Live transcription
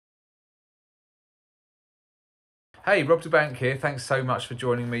Hey, Rob DeBank here. Thanks so much for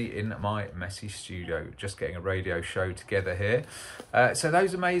joining me in my messy studio. Just getting a radio show together here. So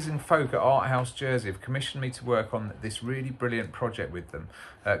those amazing folk at Art House Jersey have commissioned me to work on this really brilliant project with them.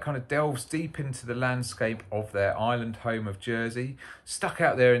 Kind of delves deep into the landscape of their island home of Jersey, stuck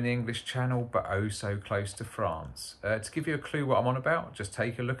out there in the English Channel, but oh so close to France. To give you a clue what I'm on about, just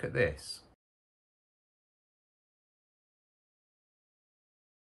take a look at this.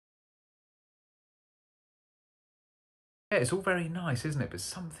 Yeah, it's all very nice, isn't it? But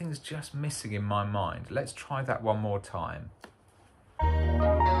something's just missing in my mind. Let's try that one more time.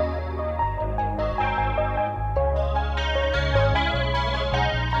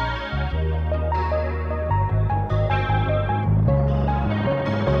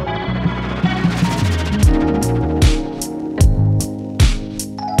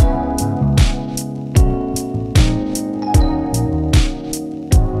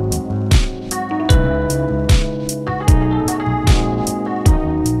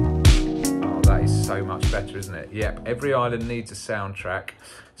 So much better, isn't it? Yep, every island needs a soundtrack.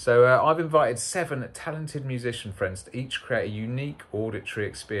 So I've invited 7 talented musician friends to each create a unique auditory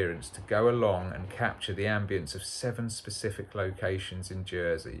experience to go along and capture the ambience of 7 specific locations in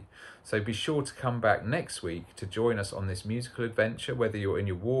Jersey. So be sure to come back next week to join us on this musical adventure, whether you're in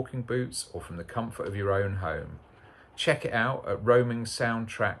your walking boots or from the comfort of your own home. Check it out at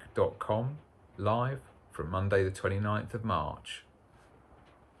roamingsoundtrack.com, live from Monday the 29th of March.